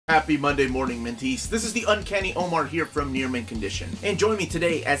Happy Monday morning, Minties. This is the Uncanny Omar here from Near Mint Condition. And join me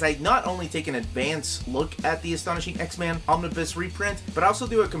today as I not only take an advanced look at the Astonishing X-Men Omnibus reprint, but also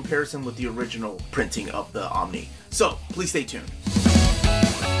do a comparison with the original printing of the Omni. So, please stay tuned.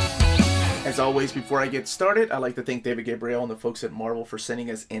 As always, before I get started, I'd like to thank David Gabriel and the folks at Marvel for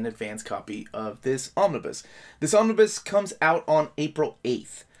sending us an advance copy of this Omnibus. This Omnibus comes out on April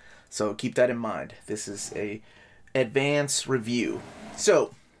 8th, so keep that in mind. This is a advance review.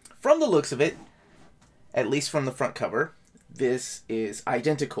 So, from the looks of it, at least from the front cover, this is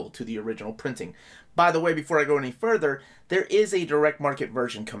identical to the original printing. By the way, before I go any further, there is a direct market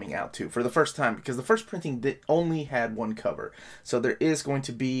version coming out too, for the first time, because the first printing only had one cover. So there is going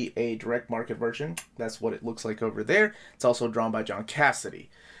to be a direct market version. That's what it looks like over there. It's also drawn by John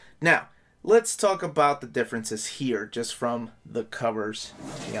Cassidy. Now, let's talk about the differences here, just from the covers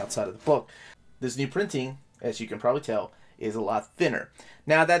on the outside of the book. This new printing, as you can probably tell, is a lot thinner.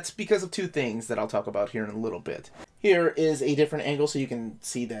 Now that's because of two things that I'll talk about here in a little bit. Here is a different angle so you can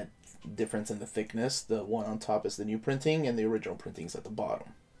see that difference in the thickness. The one on top is the new printing and the original printing's at the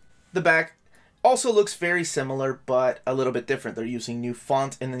bottom. The back also looks very similar but a little bit different. They're using new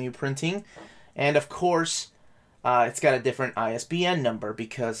font in the new printing, and of course it's got a different ISBN number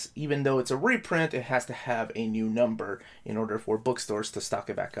because even though it's a reprint, it has to have a new number in order for bookstores to stock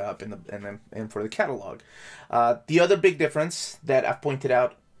it back up and for the catalog. The other big difference that I've pointed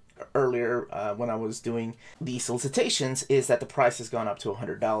out earlier when I was doing the solicitations is that the price has gone up to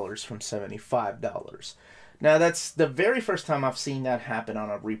 $100 from $75. Now, that's the very first time I've seen that happen on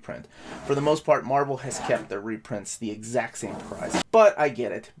a reprint. For the most part, Marvel has kept their reprints the exact same price. But I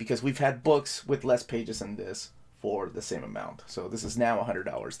get it, because we've had books with less pages than this for the same amount. So this is now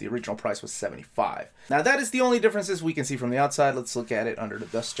 $100. The original price was $75. Now that is the only differences we can see from the outside. Let's look at it under the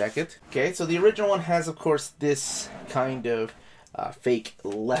dust jacket. Okay, so the original one has, of course, this kind of fake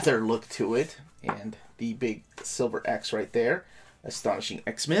leather look to it, and the big silver X right there, Astonishing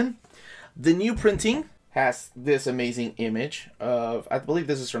X-Men. The new printing has this amazing image of, I believe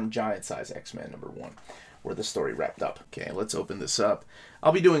this is from Giant Size X-Men #1, where the story wrapped up. Okay, let's open this up.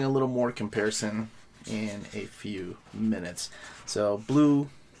 I'll be doing a little more comparison in a few minutes. So blue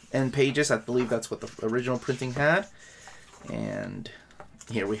end pages, I believe that's what the original printing had. And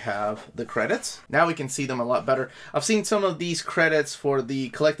here we have the credits. Now we can see them a lot better. I've seen some of these credits for the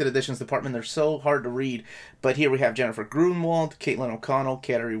collected editions department. They're so hard to read. But here we have Jennifer Grunwald, Caitlin O'Connell,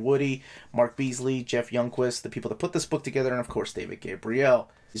 Carrie Woody, Mark Beasley, Jeff Youngquist, the people that put this book together, and of course David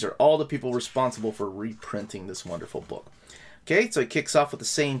Gabriel. These are all the people responsible for reprinting this wonderful book. Okay, so it kicks off with the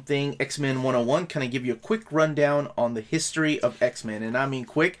same thing, X-Men 101. Kind of give you a quick rundown on the history of X-Men. And I mean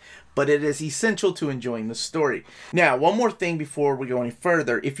quick, but it is essential to enjoying the story. Now, one more thing before we go any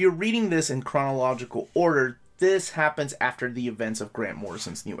further. If you're reading this in chronological order, this happens after the events of Grant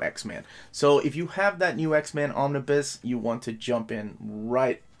Morrison's New X-Men. So if you have that New X-Men Omnibus, you want to jump in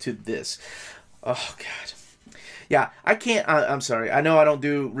right to this. Oh, God. Yeah, I'm sorry. I know I don't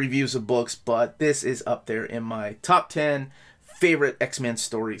do reviews of books, but this is up there in my top 10 favorite X-Men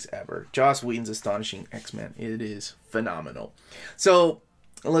stories ever. Joss Whedon's Astonishing X-Men. It is phenomenal. So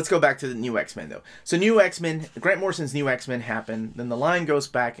let's go back to the New X-Men, though. So New X-Men, Grant Morrison's New X-Men happened. Then the line goes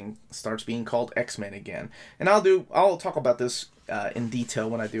back and starts being called X-Men again. And I'll talk about this in detail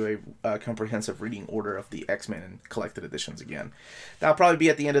when I do a comprehensive reading order of the X-Men and collected editions again. That'll probably be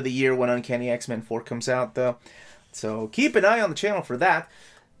at the end of the year when Uncanny X-Men 4 comes out, though. So keep an eye on the channel for that.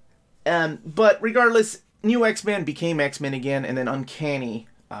 But regardless, New X-Men became X-Men again, and then Uncanny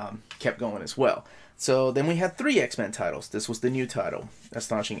kept going as well. So then we had 3 X-Men titles. This was the new title,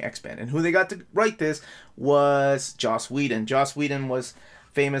 Astonishing X-Men. And who they got to write this was Joss Whedon. Joss Whedon was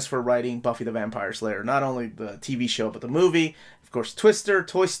famous for writing Buffy the Vampire Slayer. Not only the TV show, but the movie. Of course, Twister,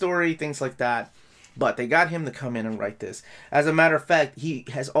 Toy Story, things like that. But they got him to come in and write this. As a matter of fact, he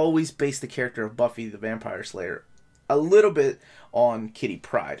has always based the character of Buffy the Vampire Slayer a little bit on Kitty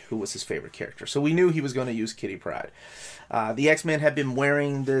Pryde, who was his favorite character. So we knew he was going to use Kitty Pryde. The X-Men have been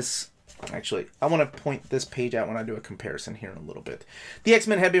wearing this. Actually, I want to point this page out when I do a comparison here in a little bit. The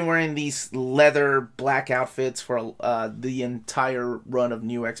X-Men have been wearing these leather black outfits for the entire run of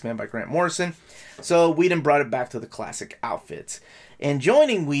New X-Men by Grant Morrison. So Whedon brought it back to the classic outfits. And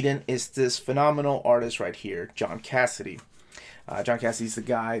joining Whedon is this phenomenal artist right here, John Cassidy. John Cassidy's the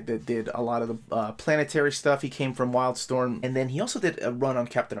guy that did a lot of the planetary stuff. He came from Wildstorm, and then he also did a run on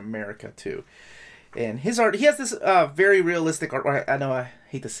Captain America too. And his art, he has this very realistic art. I know I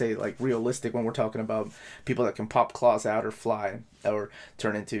hate to say like realistic when we're talking about people that can pop claws out or fly or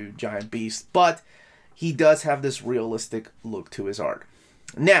turn into giant beasts, but he does have this realistic look to his art.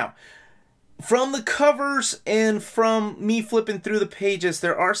 Now, From the covers and from me flipping through the pages,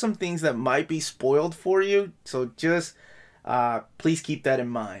 there are some things that might be spoiled for you. So just please keep that in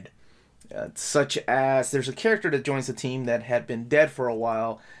mind. Such as there's a character that joins the team that had been dead for a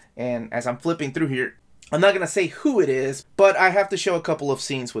while. And as I'm flipping through here, I'm not going to say who it is, but I have to show a couple of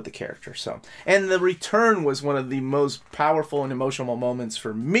scenes with the character. And the return was one of the most powerful and emotional moments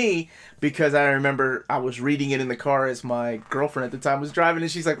for me, because I remember I was reading it in the car as my girlfriend at the time was driving,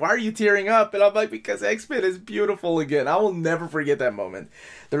 and she's like, "Why are you tearing up?" And I'm like, "Because X-Men is beautiful again." I will never forget that moment.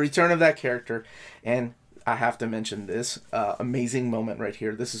 The return of that character. And I have to mention this amazing moment right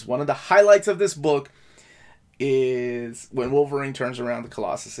here. This is one of the highlights of this book, is when Wolverine turns around to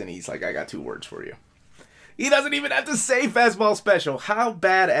Colossus and he's like, "I got 2 words for you." He doesn't even have to say fastball special. How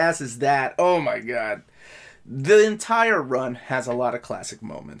badass is that? Oh my god. The entire run has a lot of classic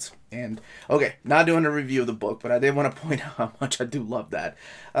moments. And, okay, not doing a review of the book, but I did want to point out how much I do love that.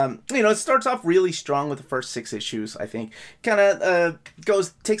 It starts off really strong with the first 6 issues, I think. Kind of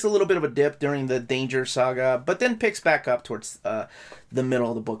takes a little bit of a dip during the Danger saga, but then picks back up towards the middle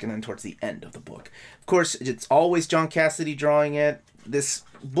of the book and then towards the end of the book. Of course, it's always John Cassaday drawing it. This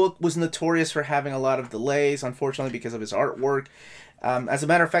book was notorious for having a lot of delays, unfortunately, because of his artwork. As a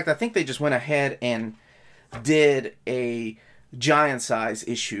matter of fact, I think they just went ahead and did a giant size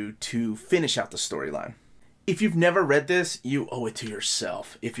issue to finish out the storyline. If you've never read this, you owe it to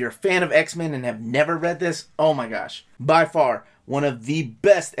yourself. If you're a fan of X-Men and have never read this, oh my gosh. By far, one of the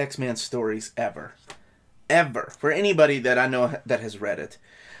best X-Men stories ever. Ever. For anybody that I know that has read it.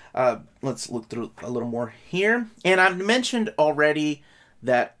 Let's look through a little more here. And I've mentioned already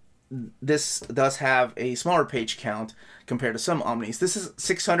that this does have a smaller page count compared to some omnis. This is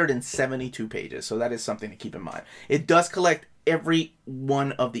 672 pages, so that is something to keep in mind. It does collect every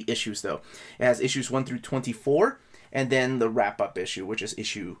one of the issues, though. It has issues 1 through 24, and then the wrap-up issue, which is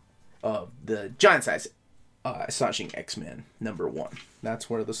issue of the giant size Astonishing X-Men #1. That's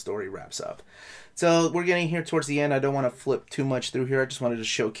where the story wraps up. So we're getting here towards the end. I don't want to flip too much through here. I just wanted to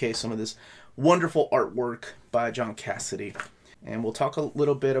showcase some of this wonderful artwork by John Cassaday. And we'll talk a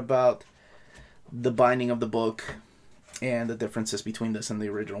little bit about the binding of the book and the differences between this and the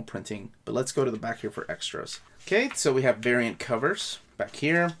original printing. But let's go to the back here for extras. Okay, so we have variant covers back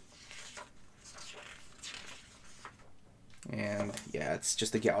here. And yeah, it's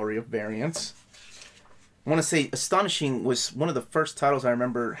just a gallery of variants. I want to say Astonishing was one of the first titles I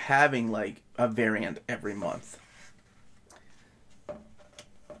remember having like a variant every month.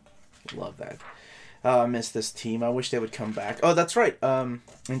 Love that. I miss this team. I wish they would come back. Oh, that's right. And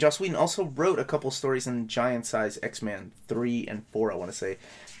Joss Whedon also wrote a couple stories in Giant Size X-Men 3 and 4, I want to say.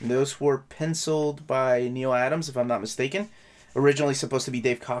 And those were penciled by Neil Adams, if I'm not mistaken. Originally supposed to be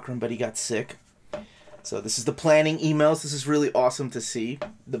Dave Cockrum, but he got sick. So this is the planning emails. This is really awesome to see.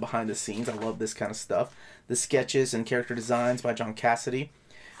 The behind the scenes. I love this kind of stuff. The sketches and character designs by John Cassaday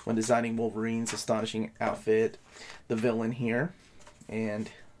when designing Wolverine's astonishing outfit. The villain here. And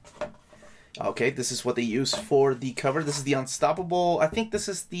okay, this is what they use for the cover. This is the Unstoppable. I think this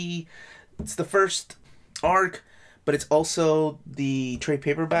is it's the first arc, but it's also the trade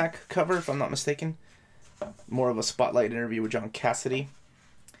paperback cover, if I'm not mistaken. More of a spotlight interview with John Cassaday.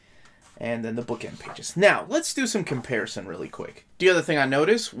 And then the bookend pages. Now, let's do some comparison really quick. The other thing I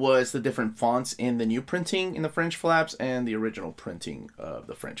noticed was the different fonts in the new printing in the French flaps and the original printing of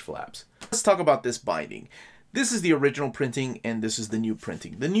the French flaps. Let's talk about this binding. This is the original printing and this is the new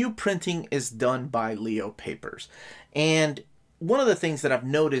printing. The new printing is done by Leo Papers. And one of the things that I've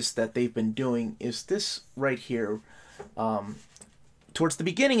noticed that they've been doing is this right here. Towards the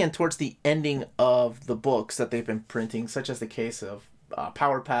beginning and towards the ending of the books that they've been printing, such as the case of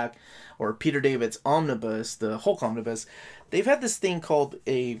Power Pack or Peter David's Omnibus, the Hulk Omnibus, they've had this thing called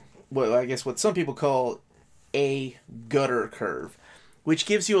I guess what some people call a gutter curve, which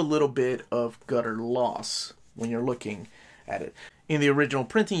gives you a little bit of gutter loss when you're looking at it. In the original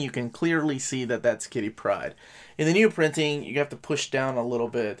printing, you can clearly see that that's Kitty Pryde. In the new printing, you have to push down a little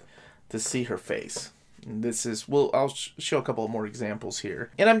bit to see her face. This is, I'll show a couple more examples here.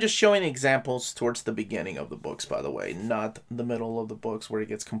 And I'm just showing examples towards the beginning of the books, by the way, not the middle of the books where it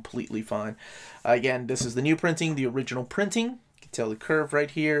gets completely fine. Again, this is the new printing, the original printing. You can tell the curve right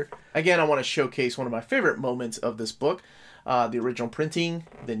here. Again, I want to showcase one of my favorite moments of this book. The original printing,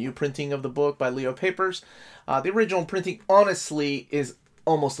 the new printing of the book by Leo Papers. The original printing, honestly, is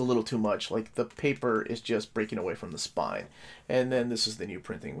almost a little too much. Like, the paper is just breaking away from the spine. And then this is the new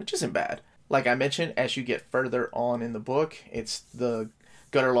printing, which isn't bad. Like I mentioned, as you get further on in the book, the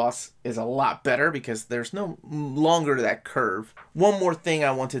gutter loss is a lot better because there's no longer that curve. One more thing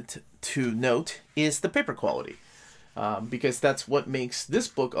I wanted to note is the paper quality. Because that's what makes this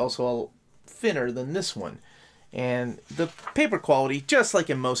book also thinner than this one. And the paper quality, just like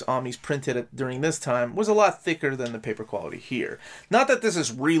in most Omnis printed during this time, was a lot thicker than the paper quality here. Not that this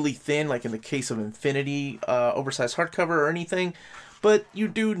is really thin, like in the case of Infinity oversized hardcover or anything, but you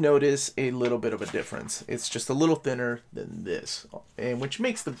do notice a little bit of a difference. It's just a little thinner than this, and which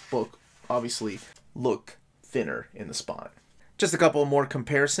makes the book obviously look thinner in the spine. Just a couple more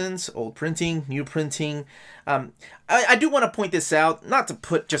comparisons, old printing, new printing. I do want to point this out, not to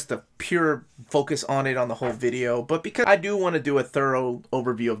put just a pure focus on it on the whole video, but because I do want to do a thorough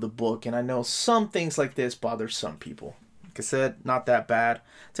overview of the book, and I know some things like this bother some people. Like I said, not that bad.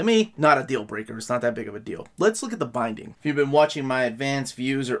 To me, not a deal breaker. It's not that big of a deal. Let's look at the binding. If you've been watching my advanced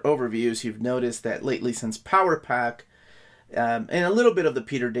views or overviews, you've noticed that lately since Power Pack, and a little bit of the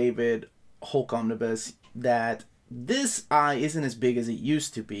Peter David Hulk Omnibus, that this eye isn't as big as it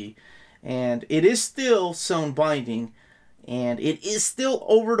used to be, and it is still sewn binding, and it is still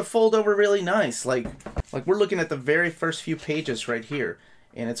over to fold over really nice. Like we're looking at the very first few pages right here,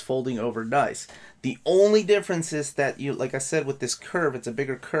 and it's folding over nice. The only difference is that you, like I said, with this curve, it's a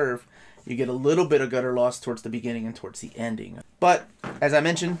bigger curve. You get a little bit of gutter loss towards the beginning and towards the ending. But as I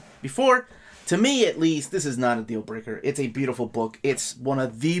mentioned before, to me, at least, this is not a deal breaker. It's a beautiful book. It's one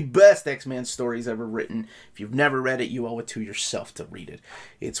of the best X-Men stories ever written. If you've never read it, you owe it to yourself to read it.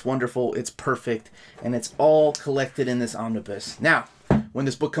 It's wonderful, it's perfect, and it's all collected in this omnibus. Now, when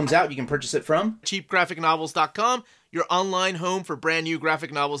this book comes out, you can purchase it from cheapgraphicnovels.com, your online home for brand new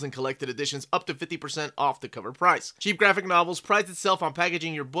graphic novels and collected editions up to 50% off the cover price. Cheap Graphic Novels prides itself on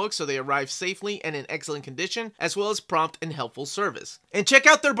packaging your books so they arrive safely and in excellent condition, as well as prompt and helpful service. And check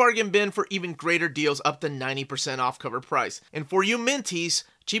out their bargain bin for even greater deals up to 90% off cover price. And for you Minties,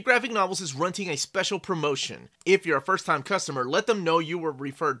 Cheap Graphic Novels is running a special promotion. If you're a first-time customer, let them know you were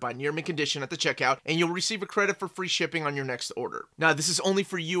referred by Near Mint Condition at the checkout, and you'll receive a credit for free shipping on your next order. Now, this is only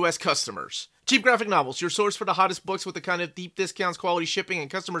for U.S. customers. Cheap Graphic Novels, your source for the hottest books with the kind of deep discounts, quality shipping, and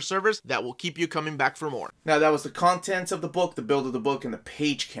customer service that will keep you coming back for more. Now, that was the contents of the book, the build of the book, and the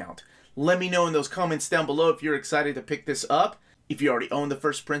page count. Let me know in those comments down below if you're excited to pick this up, if you already own the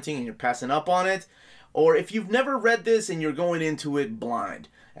first printing and you're passing up on it, or if you've never read this and you're going into it blind.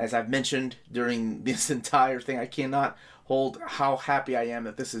 As I've mentioned during this entire thing, I cannot hold how happy I am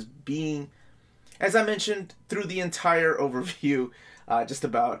that this is being, as I mentioned through the entire overview, just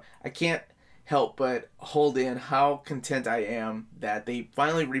about, I can't help but hold in how content I am that they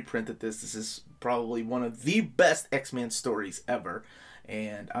finally reprinted this. This is probably one of the best X-Men stories ever,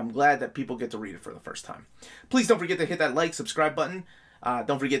 and I'm glad that people get to read it for the first time. Please don't forget to hit that like, subscribe button.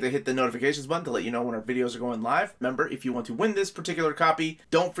 Don't forget to hit the notifications button to let you know when our videos are going live. Remember, if you want to win this particular copy,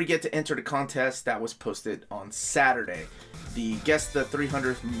 don't forget to enter the contest that was posted on Saturday. Guess the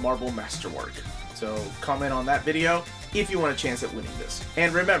 300th Marvel Masterwork. So comment on that video if you want a chance at winning this.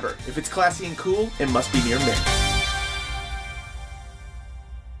 And remember, if it's classy and cool, it must be near mint.